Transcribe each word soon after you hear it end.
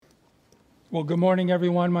Well, good morning,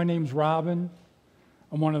 everyone. My name's Robin.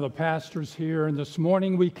 I'm one of the pastors here, and this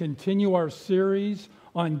morning we continue our series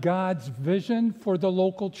on God's vision for the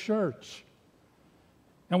local church.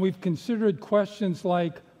 And we've considered questions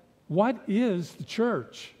like, what is the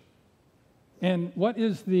church? And what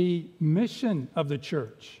is the mission of the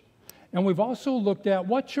church? And we've also looked at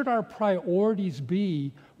what should our priorities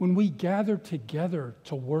be when we gather together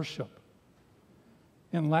to worship.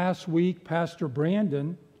 And last week, Pastor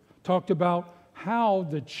Brandon talked about how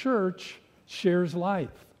the church shares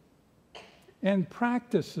life and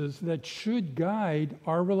practices that should guide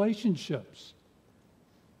our relationships.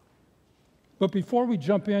 But before we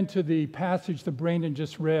jump into the passage that Brandon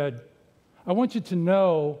just read, I want you to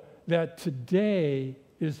know that today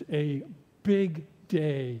is a big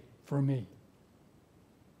day for me.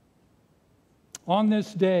 On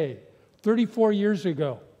this day, 34 years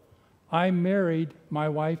ago, I married my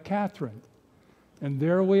wife, Catherine. And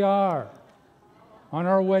there we are on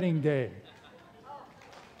our wedding day.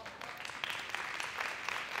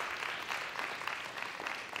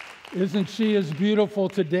 Isn't she as beautiful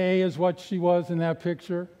today as what she was in that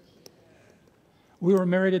picture? We were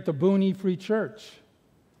married at the Boone Free Church.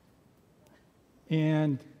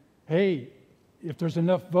 And hey, if there's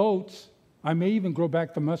enough votes, I may even grow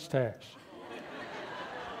back the mustache.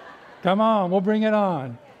 Come on, we'll bring it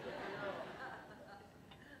on.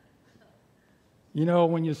 You know,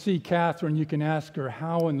 when you see Catherine, you can ask her,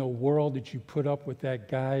 how in the world did you put up with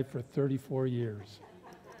that guy for 34 years?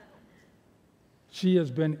 She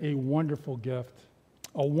has been a wonderful gift,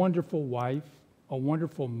 a wonderful wife, a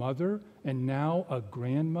wonderful mother, and now a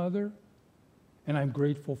grandmother, and I'm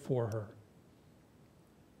grateful for her.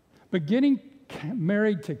 But getting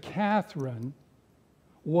married to Catherine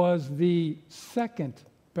was the second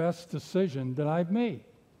best decision that I've made.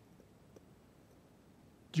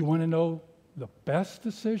 Do you want to know the best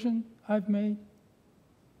decision I've made?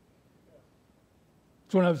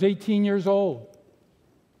 So when I was 18 years old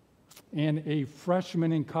and a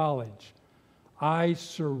freshman in college, I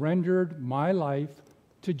surrendered my life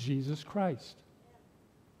to Jesus Christ.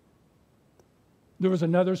 There was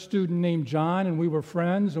another student named John, and we were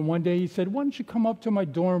friends, and one day he said, why don't you come up to my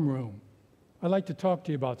dorm room? I'd like to talk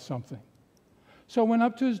to you about something. So I went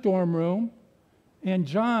up to his dorm room, and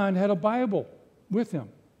John had a Bible with him.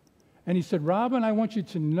 And he said, Robin, I want you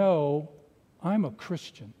to know I'm a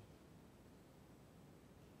Christian.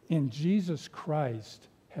 And Jesus Christ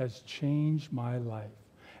has changed my life.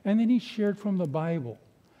 And then he shared from the Bible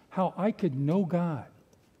how I could know God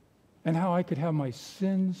and how I could have my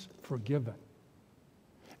sins forgiven.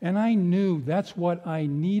 And I knew that's what I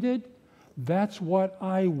needed. That's what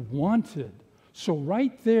I wanted. So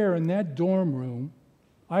right there in that dorm room,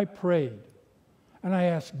 I prayed. And I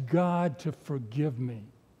asked God to forgive me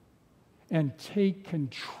and take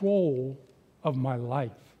control of my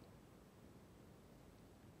life.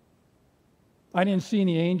 I didn't see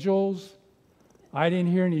any angels. I didn't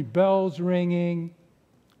hear any bells ringing.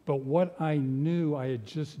 But what I knew I had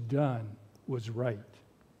just done was right.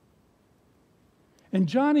 And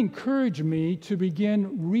John encouraged me to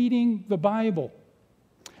begin reading the Bible.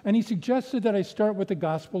 And he suggested that I start with the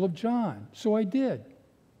Gospel of John. So I did.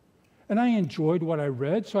 And I enjoyed what I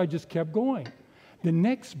read, so I just kept going. The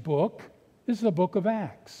next book is the book of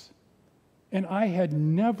Acts. And I had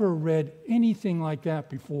never read anything like that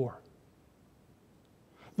before.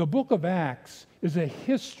 The book of Acts is a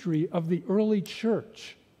history of the early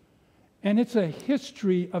church. And it's a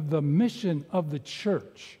history of the mission of the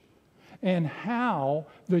church and how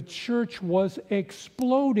the church was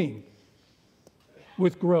exploding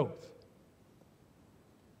with growth.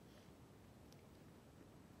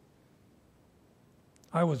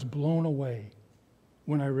 I was blown away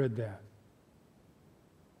when I read that.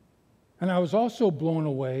 And I was also blown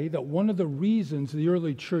away that one of the reasons the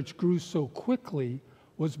early church grew so quickly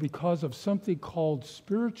was because of something called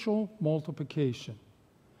spiritual multiplication.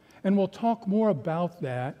 And we'll talk more about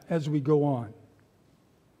that as we go on.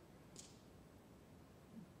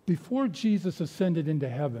 Before Jesus ascended into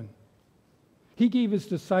heaven, he gave his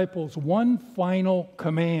disciples one final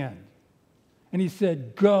command. And he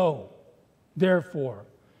said, go, therefore,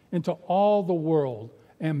 into all the world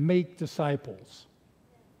and make disciples,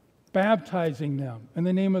 baptizing them in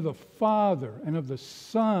the name of the Father and of the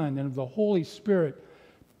Son and of the Holy Spirit,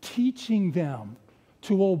 teaching them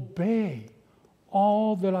to obey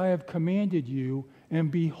all that I have commanded you, and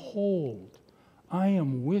behold, I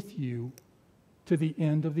am with you to the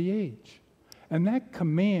end of the age. And that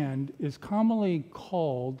command is commonly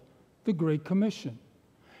called the Great Commission.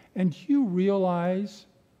 And do you realize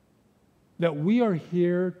that we are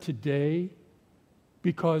here today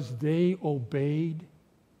because they obeyed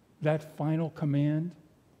that final command?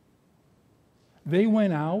 They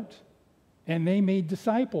went out and they made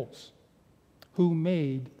disciples who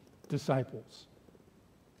made disciples.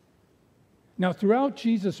 Now, throughout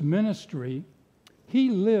Jesus' ministry, he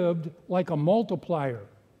lived like a multiplier.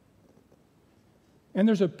 And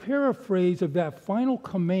there's a paraphrase of that final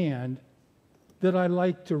command that I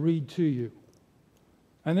like to read to you.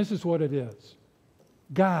 And this is what it is.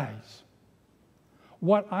 Guys,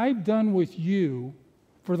 what I've done with you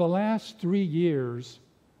for the last 3 years,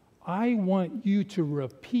 I want you to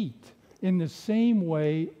repeat in the same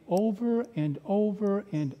way over and over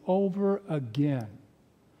and over again.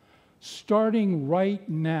 Starting right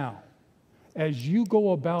now, as you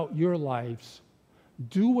go about your lives,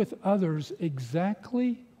 do with others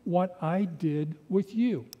exactly what I did with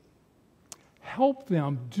you. Help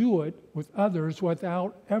them do it with others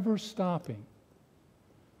without ever stopping.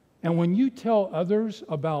 And when you tell others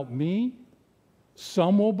about me,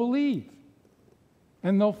 some will believe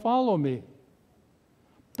and they'll follow me.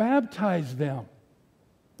 Baptize them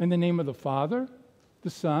in the name of the Father, the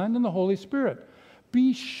Son, and the Holy Spirit.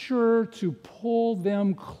 Be sure to pull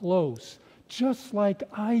them close, just like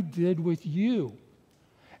I did with you,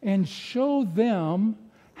 and show them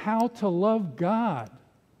how to love God,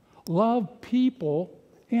 love people,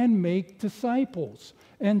 and make disciples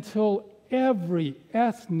until every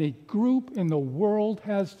ethnic group in the world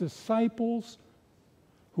has disciples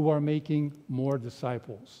who are making more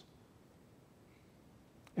disciples.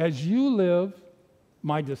 As you live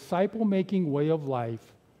my disciple-making way of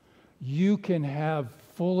life, you can have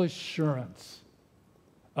full assurance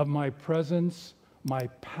of my presence, my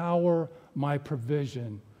power, my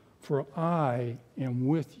provision, for I am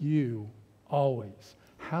with you always.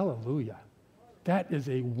 Hallelujah. That is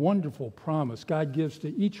a wonderful promise God gives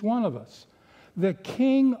to each one of us. The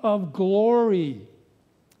King of glory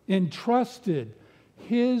entrusted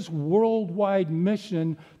his worldwide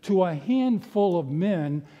mission to a handful of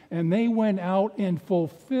men, and they went out and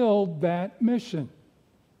fulfilled that mission.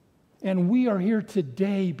 And we are here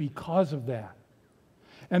today because of that.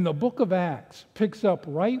 And the book of Acts picks up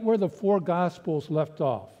right where the 4 Gospels left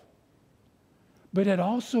off. But it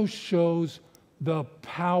also shows the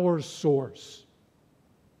power source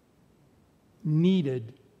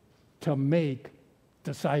needed to make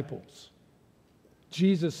disciples.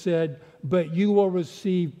 Jesus said, "But you will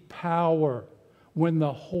receive power when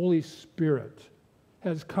the Holy Spirit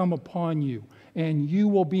has come upon you, and you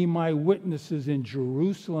will be my witnesses in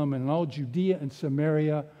Jerusalem and all Judea and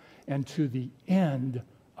Samaria and to the end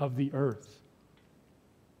of the earth."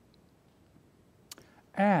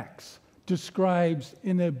 Acts describes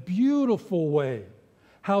in a beautiful way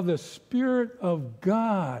how the Spirit of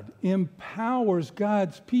God empowers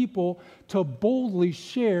God's people to boldly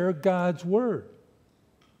share God's word.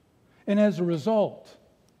 And as a result,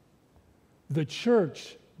 the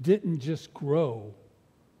church didn't just grow,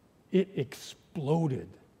 it exploded.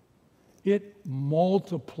 It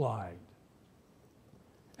multiplied.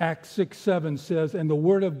 Acts 6:7 says, "And the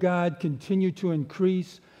word of God continued to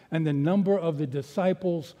increase, and the number of the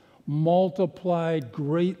disciples multiplied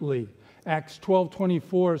greatly." Acts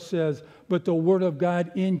 12:24 says, "But the word of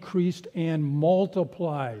God increased and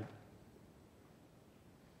multiplied."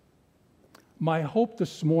 My hope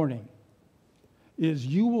this morning is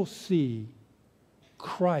you will see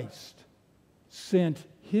Christ sent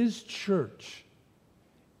his church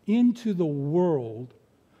into the world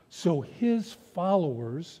so his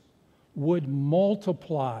followers would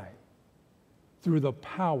multiply through the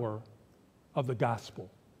power of the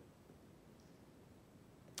gospel.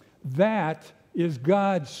 That is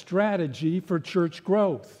God's strategy for church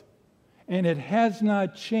growth, and it has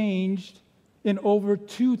not changed in over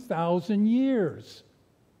 2,000 years.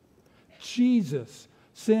 Jesus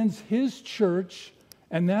sends his church,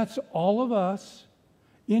 and that's all of us,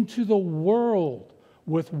 into the world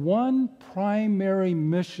with one primary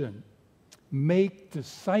mission: make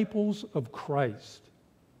disciples of Christ.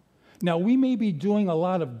 Now, we may be doing a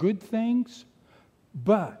lot of good things,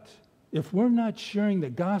 but if we're not sharing the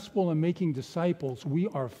gospel and making disciples, we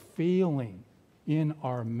are failing in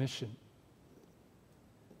our mission.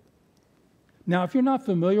 Now, if you're not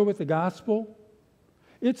familiar with the gospel,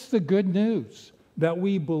 it's the good news that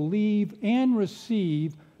we believe and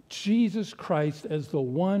receive Jesus Christ as the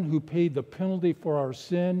one who paid the penalty for our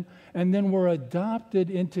sin, and then we're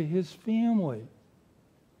adopted into his family.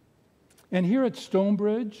 And here at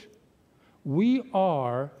Stonebridge, we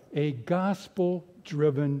are a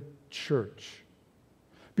gospel-driven church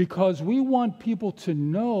because we want people to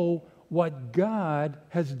know what God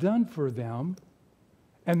has done for them,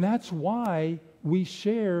 and that's why we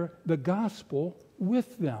share the gospel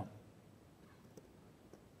with them.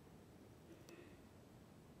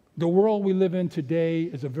 The world we live in today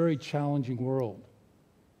is a very challenging world.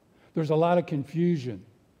 There's a lot of confusion.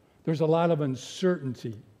 There's a lot of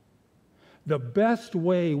uncertainty. The best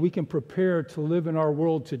way we can prepare to live in our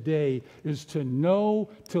world today is to know,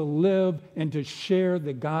 to live, and to share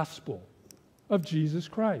the gospel of Jesus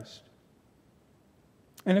Christ.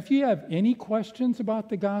 And if you have any questions about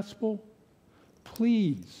the gospel,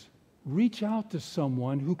 please reach out to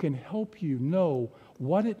someone who can help you know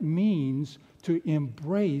what it means to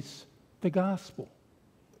embrace the gospel.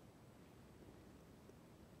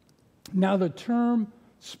 Now, the term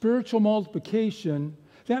spiritual multiplication,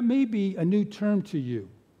 that may be a new term to you.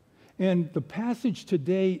 And the passage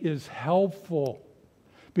today is helpful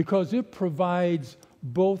because it provides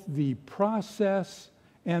both the process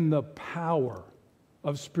and the power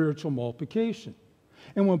of spiritual multiplication.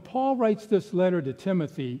 And when Paul writes this letter to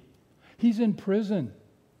Timothy, he's in prison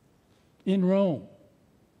in Rome.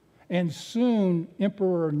 And soon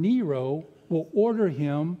Emperor Nero will order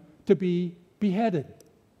him to be beheaded.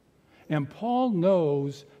 And Paul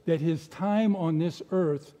knows that his time on this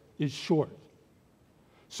earth is short.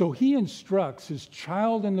 So he instructs his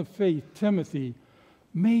child in the faith, Timothy,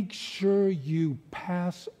 make sure you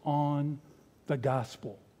pass on the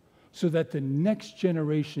gospel so that the next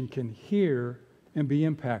generation can hear and be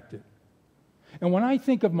impacted. And when I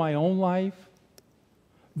think of my own life,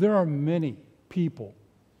 there are many people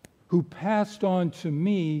who passed on to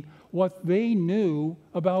me what they knew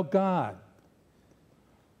about God.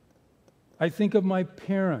 I think of my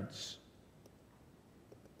parents,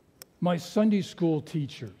 my Sunday school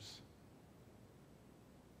teachers,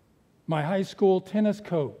 my high school tennis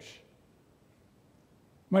coach,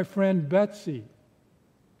 my friend Betsy,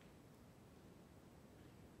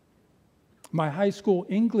 my high school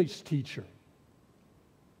English teacher,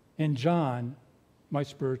 and John, my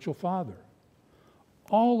spiritual father.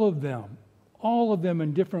 All of them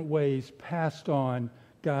in different ways passed on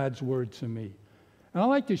God's word to me. And I'd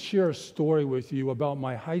like to share a story with you about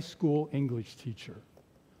my high school English teacher.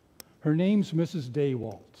 Her name's Mrs.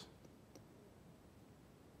 Daywalt.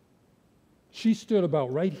 She stood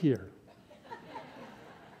about right here.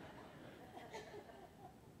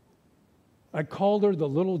 I called her the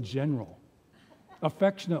little general,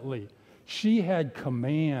 affectionately. She had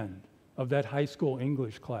command of that high school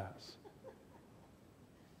English class.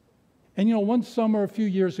 And you know, one summer a few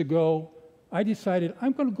years ago, I decided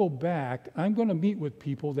I'm going to go back. I'm going to meet with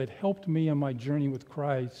people that helped me on my journey with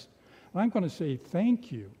Christ. And I'm going to say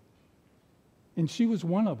thank you. And she was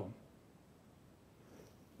one of them.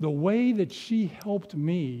 The way that she helped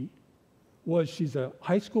me was she's a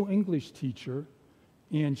high school English teacher,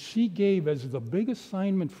 and she gave as the big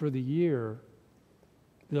assignment for the year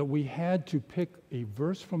that we had to pick a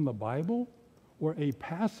verse from the Bible or a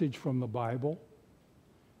passage from the Bible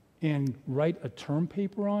and write a term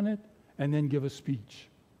paper on it and then give a speech.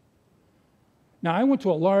 Now, I went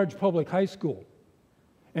to a large public high school,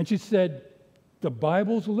 and she said, the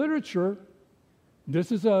Bible's literature,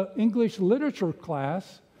 this is an English literature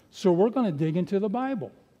class, so we're going to dig into the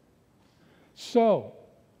Bible. So,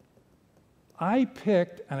 I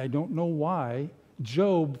picked, and I don't know why,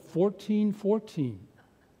 Job 14:14,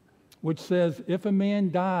 which says, if a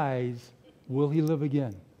man dies, will he live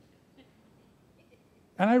again?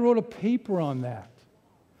 And I wrote a paper on that.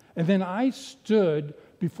 And then I stood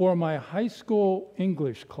before my high school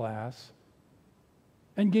English class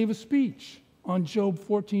and gave a speech on Job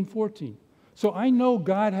 14:14. So I know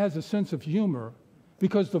God has a sense of humor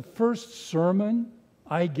because the first sermon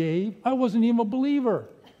I gave, I wasn't even a believer.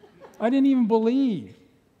 I didn't even believe.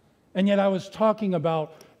 And yet I was talking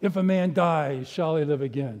about, if a man dies, shall he live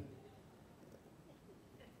again?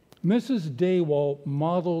 Mrs. Daywalt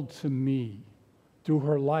modeled to me, through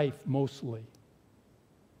her life mostly,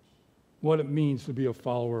 what it means to be a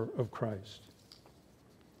follower of Christ.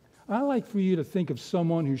 I'd like for you to think of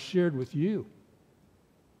someone who shared with you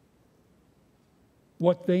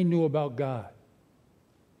what they knew about God.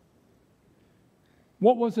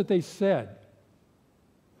 What was it they said?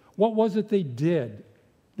 What was it they did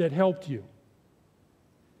that helped you?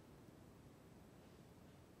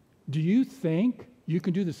 Do you think you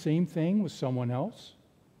can do the same thing with someone else?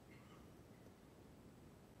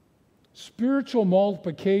 Spiritual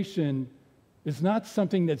multiplication is not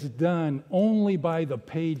something that's done only by the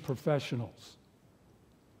paid professionals.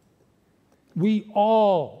 We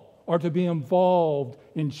all are to be involved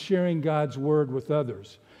in sharing God's word with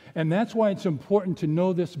others. And that's why it's important to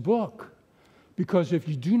know this book. Because if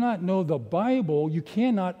you do not know the Bible, you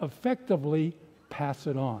cannot effectively pass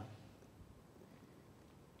it on.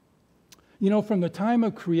 You know, from the time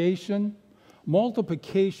of creation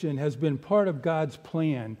Multiplication has been part of God's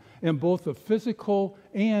plan in both the physical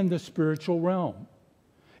and the spiritual realm.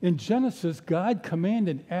 In Genesis, God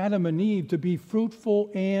commanded Adam and Eve to be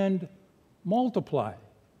fruitful and multiply.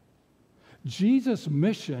 Jesus'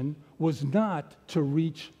 mission was not to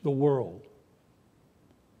reach the world,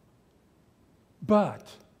 but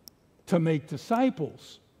to make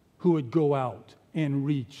disciples who would go out and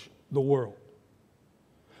reach the world.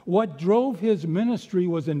 What drove his ministry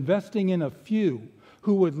was investing in a few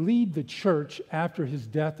who would lead the church after his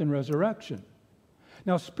death and resurrection.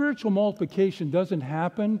 Now, spiritual multiplication doesn't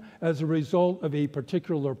happen as a result of a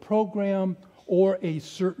particular program or a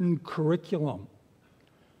certain curriculum.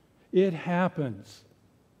 It happens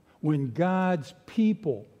when God's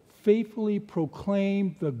people faithfully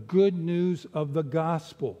proclaim the good news of the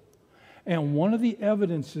gospel. And one of the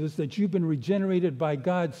evidences that you've been regenerated by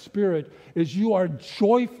God's Spirit is you are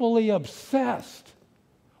joyfully obsessed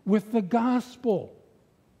with the gospel.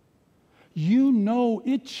 You know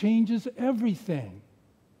it changes everything.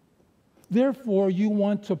 Therefore, you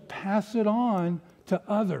want to pass it on to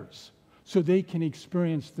others so they can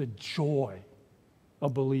experience the joy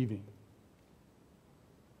of believing.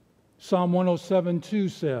 Psalm 107:2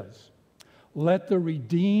 says, "Let the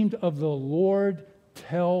redeemed of the Lord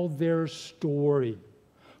tell their story,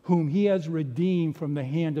 whom he has redeemed from the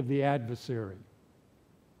hand of the adversary."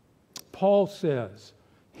 Paul says,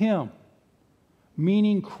 "Him,"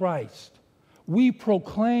 meaning Christ, "we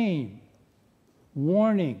proclaim,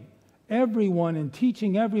 warning everyone and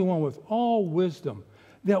teaching everyone with all wisdom,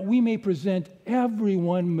 that we may present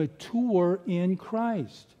everyone mature in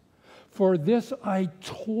Christ. For this I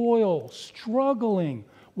toil, struggling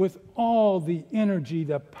with all the energy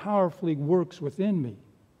that powerfully works within me."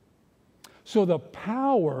 So the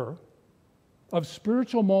power of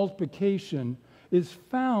spiritual multiplication is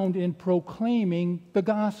found in proclaiming the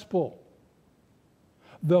gospel.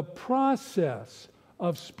 The process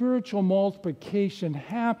of spiritual multiplication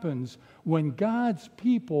happens when God's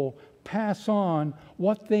people pass on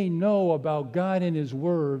what they know about God and His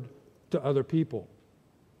Word to other people.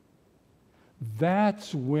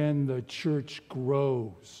 That's when the church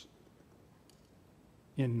grows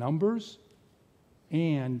in numbers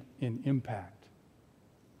and in impact.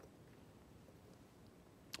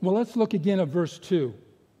 Well, let's look again at verse 2.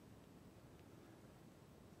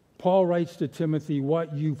 Paul writes to Timothy,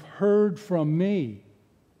 "What you've heard from me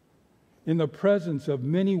in the presence of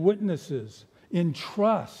many witnesses,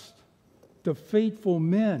 entrust to faithful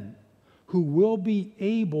men who will be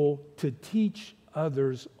able to teach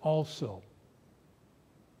others also."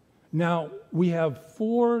 Now, we have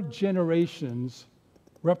 4 generations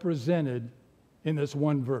represented in this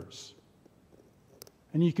one verse.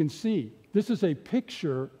 And you can see, this is a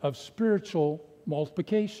picture of spiritual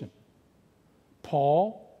multiplication.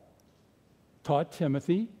 Paul taught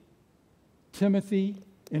Timothy. Timothy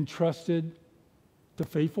entrusted to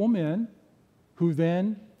faithful men who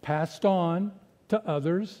then passed on to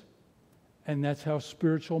others. And that's how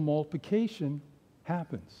spiritual multiplication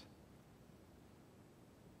happens.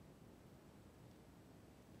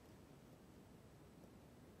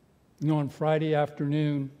 You know, on Friday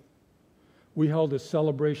afternoon, we held a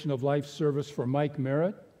celebration of life service for Mike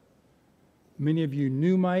Merritt. Many of you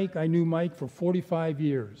knew Mike. I knew Mike for 45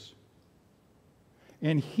 years.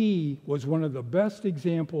 And he was one of the best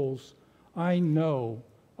examples I know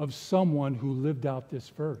of someone who lived out this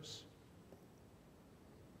verse.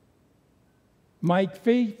 Mike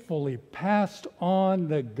faithfully passed on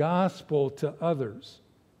the gospel to others.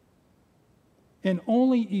 And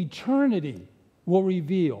only eternity will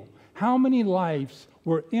reveal how many lives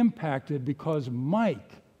were impacted because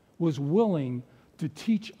Mike was willing to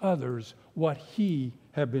teach others what he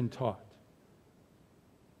had been taught.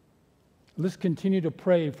 Let's continue to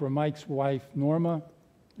pray for Mike's wife, Norma,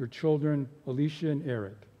 your children, Alicia and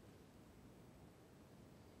Eric.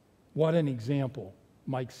 What an example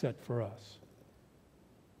Mike set for us.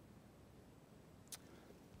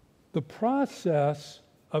 The process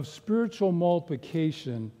of spiritual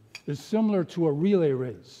multiplication is similar to a relay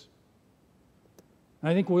race.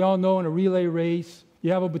 I think we all know in a relay race,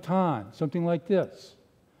 you have a baton, something like this,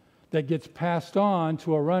 that gets passed on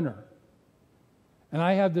to a runner. And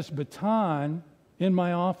I have this baton in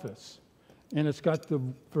my office, and it's got the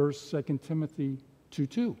verse 2 Timothy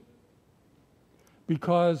 2:2,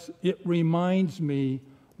 because it reminds me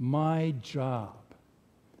my job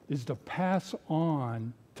is to pass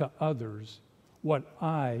on to others what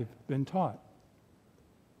I've been taught.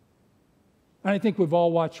 And I think we've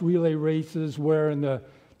all watched relay races where in the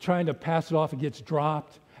trying to pass it off, it gets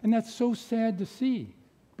dropped. And that's so sad to see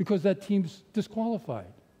because that team's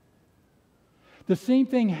disqualified. The same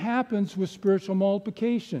thing happens with spiritual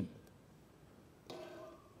multiplication.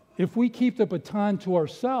 If we keep the baton to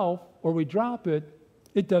ourselves or we drop it,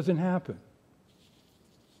 it doesn't happen.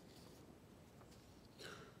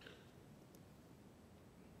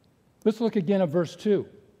 Let's look again at verse 2.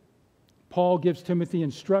 Paul gives Timothy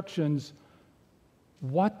instructions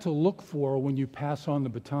what to look for when you pass on the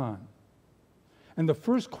baton. And the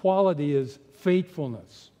first quality is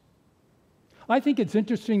faithfulness. I think it's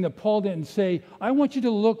interesting that Paul didn't say, I want you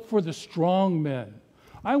to look for the strong men.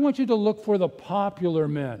 I want you to look for the popular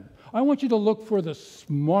men. I want you to look for the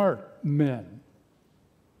smart men.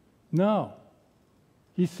 No.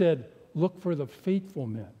 He said, look for the faithful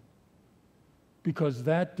men, because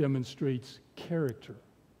that demonstrates character.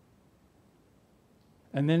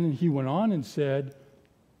 And then he went on and said,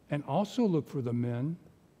 and also look for the men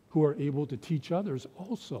who are able to teach others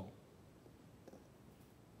also.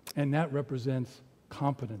 And that represents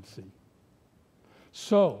competency.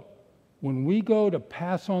 So, when we go to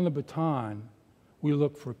pass on the baton, we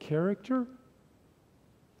look for character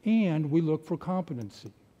and we look for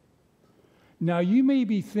competency. Now, you may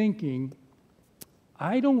be thinking,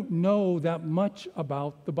 I don't know that much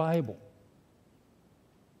about the Bible.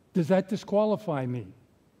 Does that disqualify me?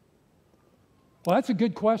 Well, that's a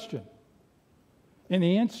good question. And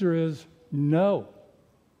the answer is no.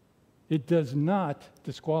 It does not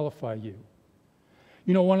disqualify you.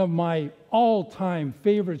 You know, one of my all-time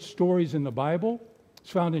favorite stories in the Bible is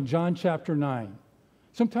found in John chapter 9.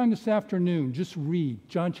 Sometime this afternoon, just read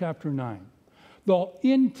John chapter 9. The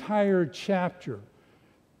entire chapter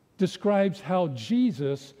describes how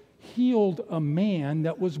Jesus healed a man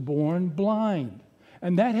that was born blind.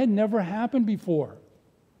 And that had never happened before.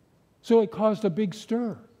 So it caused a big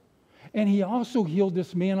stir. And he also healed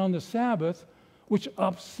this man on the Sabbath, which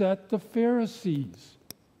upset the Pharisees.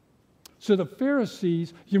 So the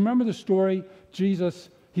Pharisees, you remember the story? Jesus,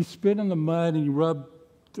 he spit in the mud and he rubbed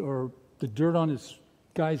the dirt on this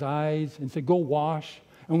guy's eyes and said, go wash.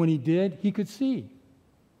 And when he did, he could see.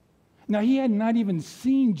 Now, he had not even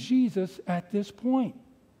seen Jesus at this point,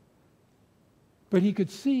 but he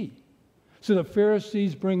could see. So the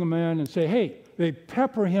Pharisees bring him in and say, hey, they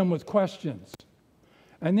pepper him with questions.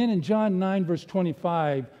 And then in John 9, verse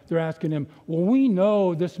 25, they're asking him, well, we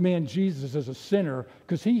know this man Jesus is a sinner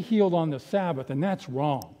because he healed on the Sabbath, and that's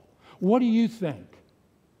wrong. What do you think?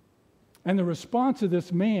 And the response of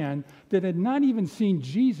this man that had not even seen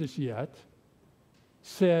Jesus yet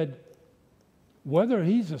said, whether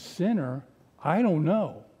he's a sinner, I don't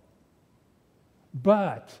know.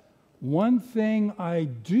 But one thing I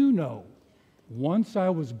do know, once I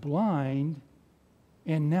was blind,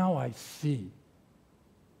 and now I see.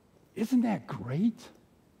 Isn't that great?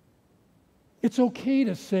 It's okay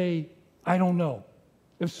to say, I don't know.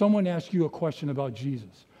 If someone asks you a question about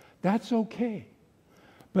Jesus, that's okay.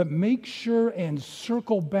 But make sure and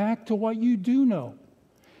circle back to what you do know.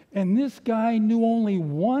 And this guy knew only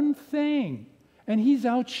one thing, and he's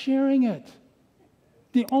out sharing it.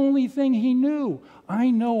 The only thing he knew.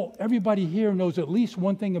 I know everybody here knows at least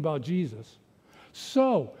one thing about Jesus.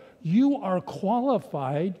 So, you are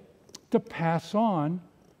qualified to pass on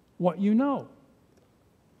what you know.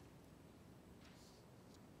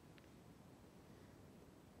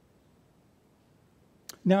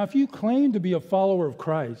 Now, if you claim to be a follower of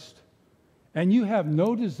Christ and you have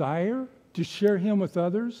no desire to share him with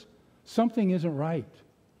others, something isn't right.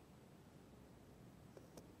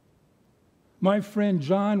 My friend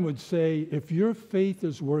John would say, if your faith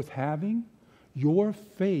is worth having, your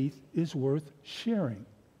faith is worth sharing.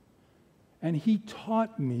 And he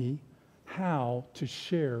taught me how to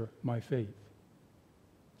share my faith.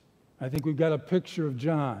 I think we've got a picture of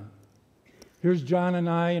John. Here's John and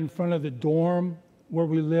I in front of the dorm where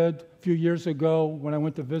we lived a few years ago when I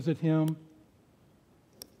went to visit him.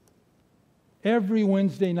 Every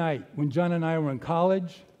Wednesday night when John and I were in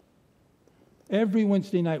college, every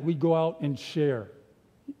Wednesday night we'd go out and share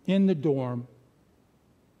in the dorm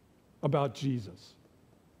about Jesus.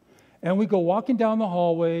 And we go walking down the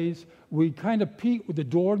hallways. We kind of peek. The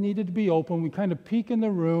door needed to be open. We kind of peek in the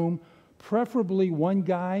room, preferably one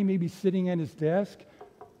guy maybe sitting at his desk.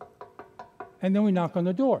 And then we knock on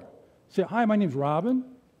the door. Say, hi, my name's Robin.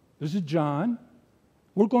 This is John.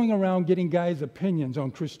 We're going around getting guys' opinions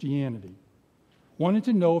on Christianity. Wanted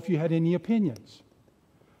to know if you had any opinions.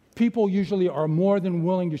 People usually are more than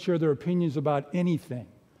willing to share their opinions about anything,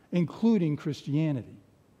 including Christianity.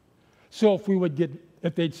 So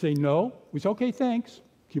if they'd say no, we'd say, okay, thanks,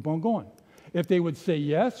 keep on going. If they would say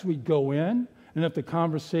yes, we'd go in, and if the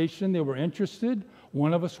conversation they were interested,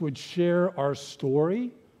 one of us would share our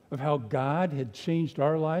story of how God had changed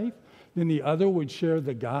our life, then the other would share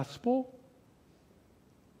the gospel.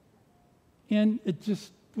 And it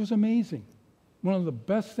just was amazing. One of the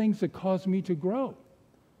best things that caused me to grow.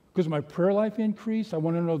 Because my prayer life increased. I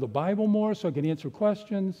want to know the Bible more so I can answer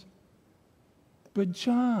questions. But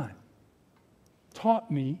John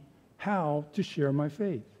taught me how to share my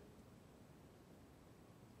faith.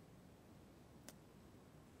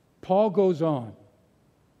 Paul goes on,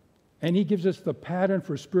 and he gives us the pattern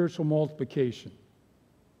for spiritual multiplication.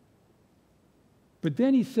 But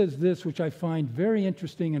then he says this, which I find very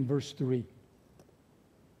interesting in verse 3.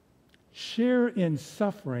 Share in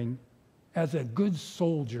suffering as a good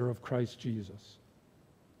soldier of Christ Jesus.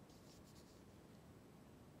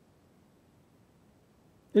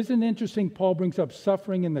 Isn't it interesting Paul brings up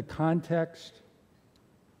suffering in the context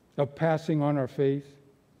of passing on our faith?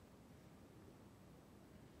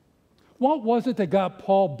 What was it that got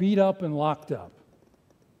Paul beat up and locked up?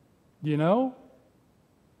 You know?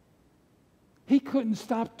 He couldn't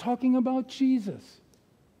stop talking about Jesus.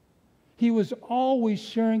 He was always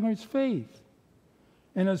sharing his faith.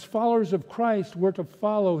 And as followers of Christ, we're to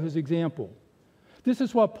follow his example. This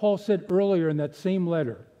is what Paul said earlier in that same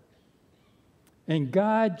letter. And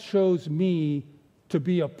God chose me to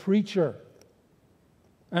be a preacher,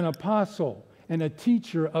 an apostle, and a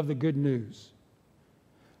teacher of the good news.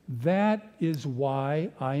 That is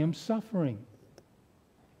why I am suffering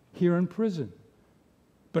here in prison.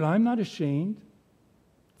 But I'm not ashamed,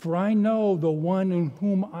 for I know the one in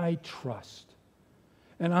whom I trust.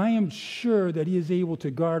 And I am sure that he is able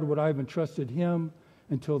to guard what I've entrusted him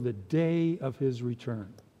until the day of his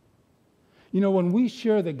return. You know, when we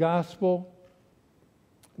share the gospel,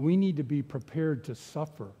 we need to be prepared to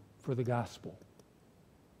suffer for the gospel.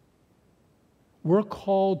 We're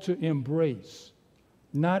called to embrace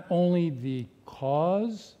not only the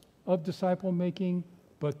cause of disciple making,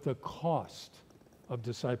 but the cost of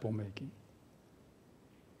disciple making.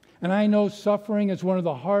 And I know suffering is one of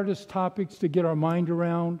the hardest topics to get our mind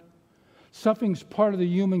around. Suffering's part of the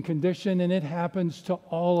human condition, and it happens to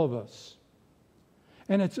all of us.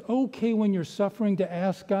 And it's okay when you're suffering to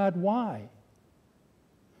ask God why.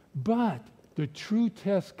 But the true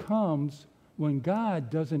test comes when God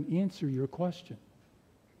doesn't answer your question.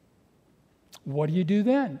 What do you do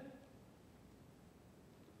then?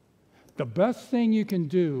 The best thing you can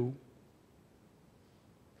do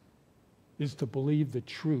is to believe the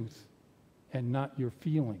truth and not your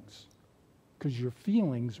feelings, because your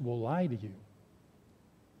feelings will lie to you.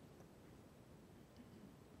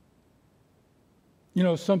 You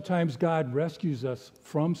know, sometimes God rescues us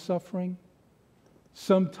from suffering.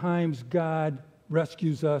 Sometimes God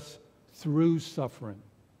rescues us through suffering.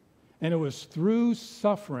 And it was through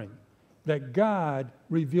suffering that God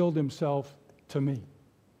revealed himself to me.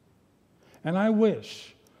 And I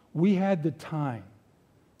wish we had the time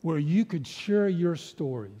where you could share your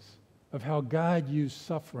stories of how God used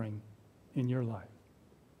suffering in your life.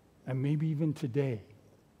 And maybe even today,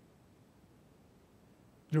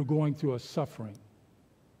 you're going through a suffering.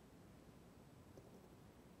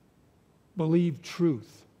 Believe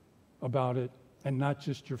truth about it and not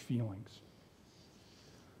just your feelings.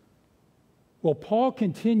 Well, Paul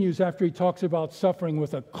continues after he talks about suffering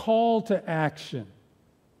with a call to action.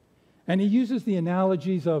 And he uses the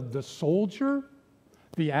analogies of the soldier,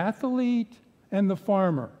 the athlete, and the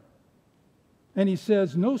farmer. And he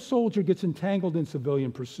says, no soldier gets entangled in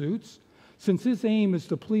civilian pursuits, since his aim is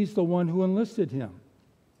to please the one who enlisted him.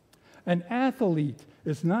 An athlete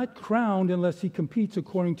is not crowned unless he competes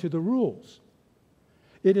according to the rules.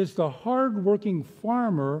 It is the hard-working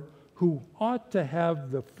farmer who ought to have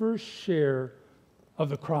the first share of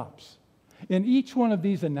the crops. In each one of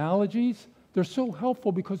these analogies, they're so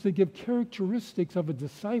helpful because they give characteristics of a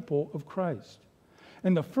disciple of Christ.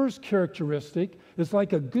 And the first characteristic is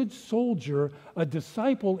like a good soldier, a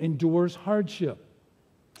disciple endures hardship.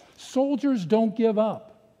 Soldiers don't give up.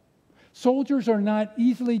 Soldiers are not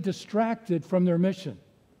easily distracted from their mission.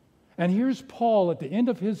 And here's Paul at the end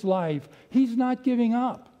of his life. He's not giving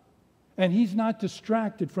up. And he's not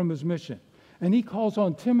distracted from his mission. And he calls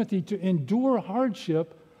on Timothy to endure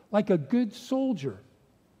hardship like a good soldier.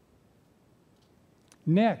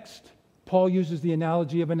 Next, Paul uses the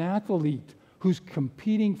analogy of an athlete who's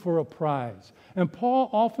competing for a prize. And Paul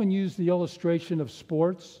often used the illustration of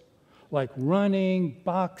sports like running,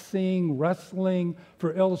 boxing, wrestling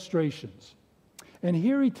for illustrations. And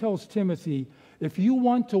here he tells Timothy, if you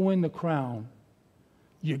want to win the crown,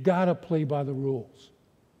 you got to play by the rules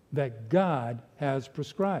that God has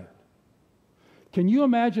prescribed. Can you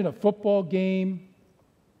imagine a football game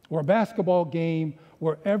or a basketball game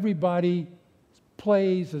where everybody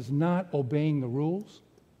plays as not obeying the rules?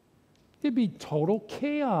 It'd be total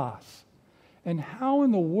chaos. And how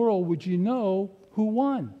in the world would you know who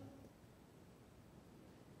won?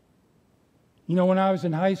 You know, when I was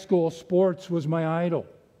in high school, sports was my idol.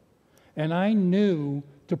 And I knew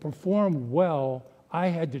to perform well, I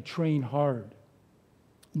had to train hard.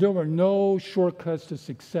 There were no shortcuts to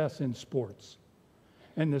success in sports.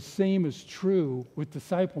 And the same is true with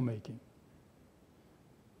disciple making.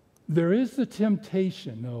 There is the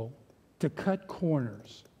temptation, though, to cut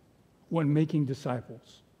corners when making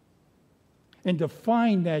disciples and to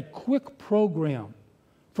find that quick program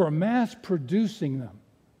for mass producing them.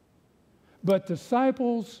 But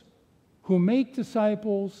disciples who make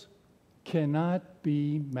disciples cannot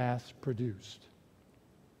be mass produced.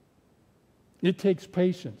 It takes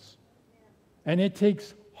patience and it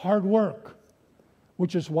takes hard work,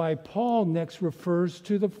 which is why Paul next refers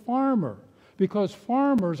to the farmer, because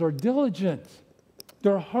farmers are diligent,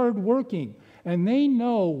 they're hardworking, and they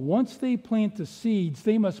know once they plant the seeds,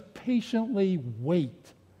 they must patiently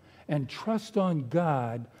wait and trust on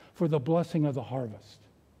God for the blessing of the harvest.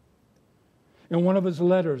 In one of his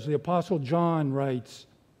letters, the Apostle John writes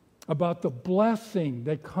about the blessing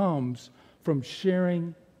that comes from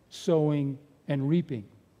sharing, sowing, and reaping.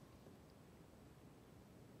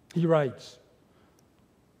 He writes,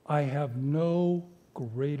 I have no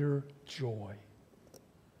greater joy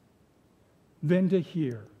than to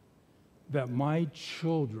hear that my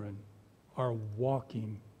children are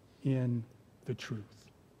walking in the truth.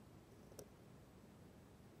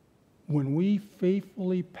 When we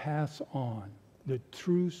faithfully pass on the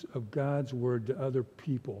truths of God's word to other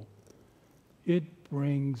people, it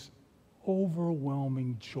brings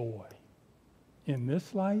overwhelming joy in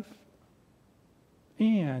this life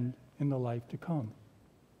and in the life to come.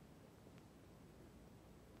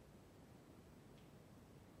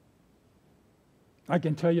 I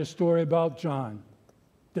can tell you a story about John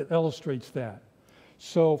that illustrates that.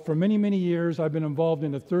 So for many, many years, I've been involved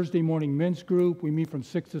in a Thursday morning men's group. We meet from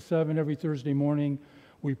 6 to 7 every Thursday morning.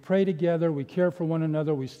 We pray together. We care for one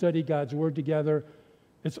another. We study God's word together.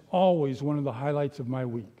 It's always one of the highlights of my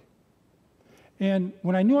week. And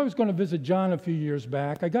when I knew I was going to visit John a few years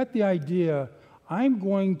back, I got the idea I'm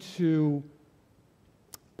going to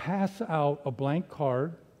pass out a blank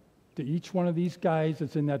card to each one of these guys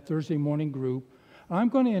that's in that Thursday morning group. I'm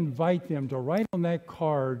going to invite them to write on that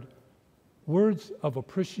card words of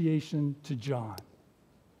appreciation to John.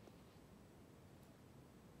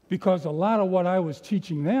 Because a lot of what I was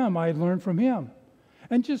teaching them, I had learned from him.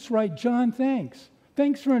 And just write, John, thanks.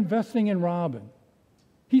 Thanks for investing in Robin.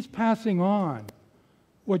 He's passing on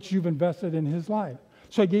what you've invested in his life.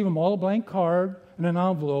 So I gave him all a blank card and an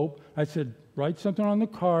envelope. I said, write something on the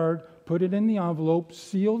card, put it in the envelope,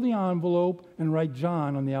 seal the envelope, and write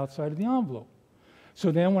John on the outside of the envelope.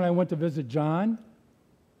 So then when I went to visit John,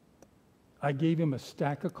 I gave him a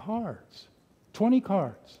stack of cards, 20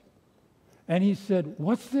 cards. And he said,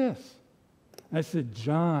 what's this? I said,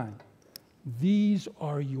 John, these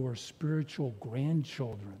are your spiritual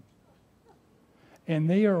grandchildren. And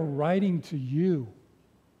they are writing to you.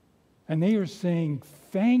 And they are saying,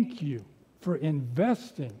 thank you for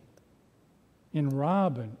investing in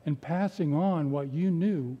Robin and passing on what you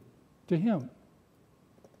knew to him.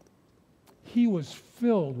 He was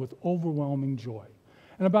filled with overwhelming joy.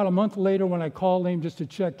 And about a month later, when I called him just to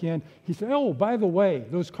check in, he said, oh, by the way,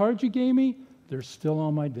 those cards you gave me, they're still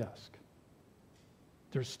on my desk.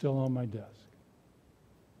 They're still on my desk.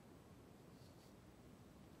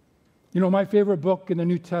 You know, my favorite book in the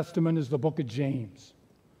New Testament is the book of James,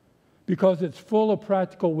 because it's full of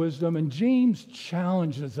practical wisdom, and James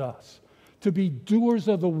challenges us to be doers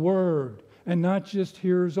of the word and not just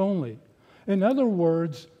hearers only. In other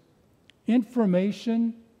words,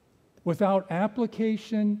 information without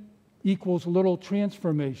application equals little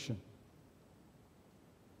transformation.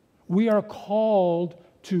 We are called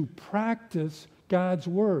to practice God's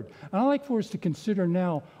word. And I'd like for us to consider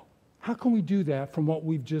now, how can we do that from what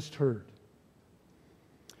we've just heard?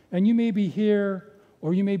 And you may be here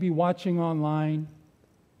or you may be watching online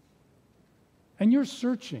and you're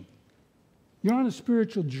searching. You're on a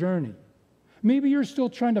spiritual journey. Maybe you're still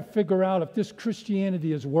trying to figure out if this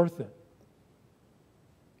Christianity is worth it.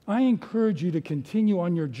 I encourage you to continue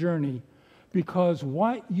on your journey because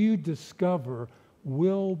what you discover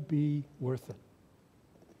will be worth it.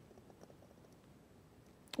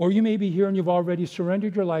 Or you may be here and you've already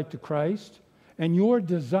surrendered your life to Christ and your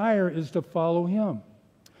desire is to follow him.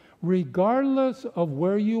 Regardless of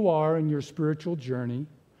where you are in your spiritual journey,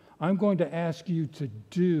 I'm going to ask you to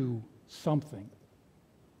do something.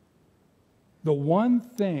 The one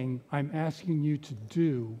thing I'm asking you to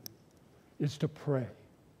do is to pray.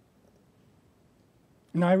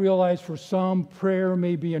 And I realize for some, prayer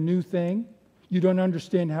may be a new thing. You don't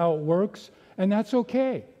understand how it works, and that's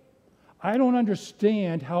okay. I don't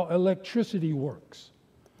understand how electricity works.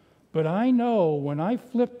 But I know when I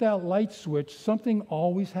flip that light switch, something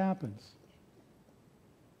always happens.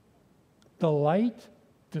 The light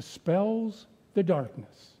dispels the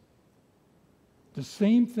darkness. The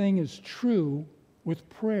same thing is true with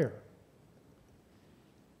prayer.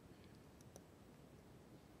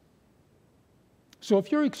 So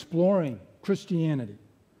if you're exploring Christianity,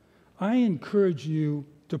 I encourage you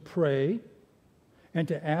to pray and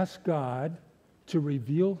to ask God to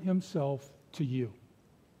reveal himself to you.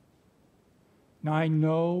 Now, I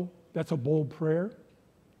know that's a bold prayer,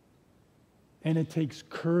 and it takes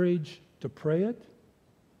courage to pray it.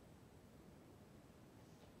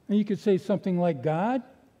 And you could say something like, God,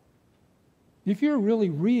 if you're really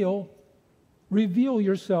real, reveal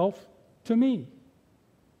yourself to me.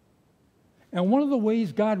 And one of the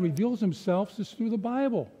ways God reveals himself is through the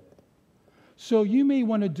Bible. So you may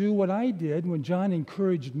want to do what I did when John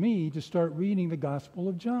encouraged me to start reading the Gospel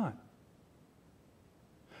of John.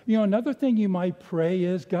 You know, another thing you might pray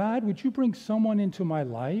is, God, would you bring someone into my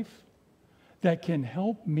life that can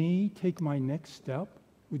help me take my next step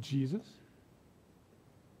with Jesus?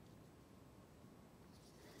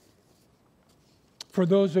 For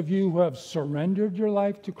those of you who have surrendered your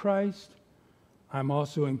life to Christ, I'm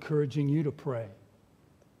also encouraging you to pray.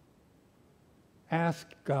 Ask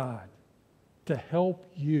God to help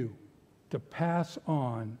you to pass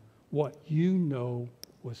on what you know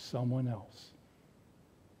with someone else.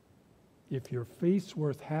 If your faith's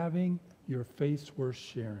worth having, your faith's worth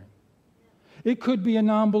sharing. It could be a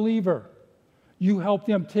non-believer. You help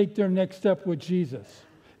them take their next step with Jesus.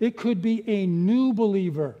 It could be a new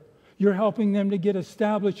believer. You're helping them to get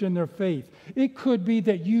established in their faith. It could be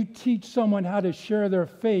that you teach someone how to share their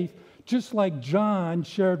faith, just like John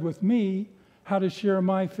shared with me how to share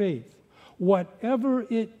my faith. Whatever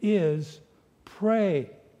it is, pray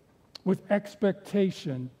with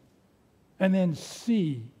expectation and then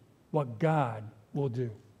see what God will do.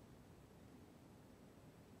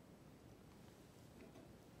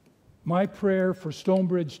 My prayer for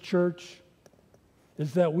Stonebridge Church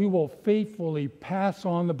is that we will faithfully pass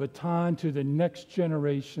on the baton to the next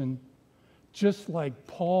generation, just like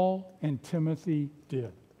Paul and Timothy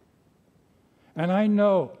did. And I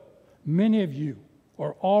know many of you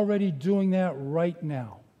are already doing that right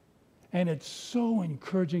now. And it's so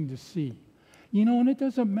encouraging to see. You know, and it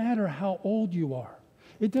doesn't matter how old you are.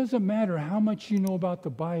 It doesn't matter how much you know about the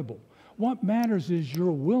Bible. What matters is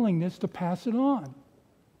your willingness to pass it on.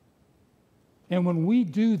 And when we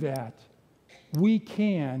do that, we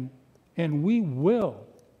can and we will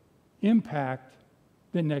impact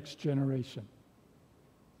the next generation.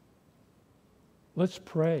 Let's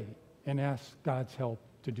pray and ask God's help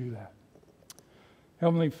to do that.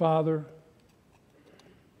 Heavenly Father,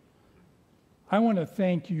 I want to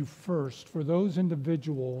thank you first for those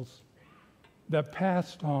individuals that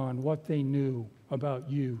passed on what they knew about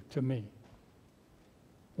you to me.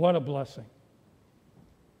 What a blessing.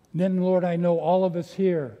 Then, Lord, I know all of us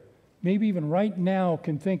here, maybe even right now,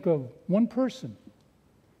 can think of one person,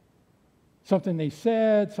 something they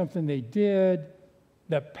said, something they did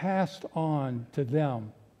that passed on to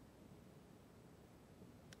them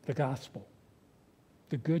the gospel,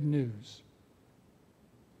 the good news.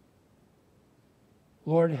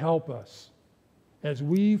 Lord, help us as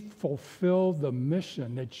we fulfill the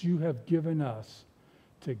mission that you have given us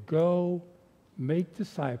to go make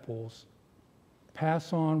disciples,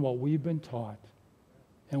 pass on what we've been taught,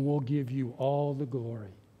 and we'll give you all the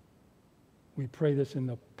glory. We pray this in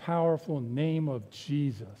the powerful name of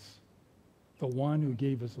Jesus, the one who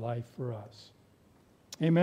gave his life for us.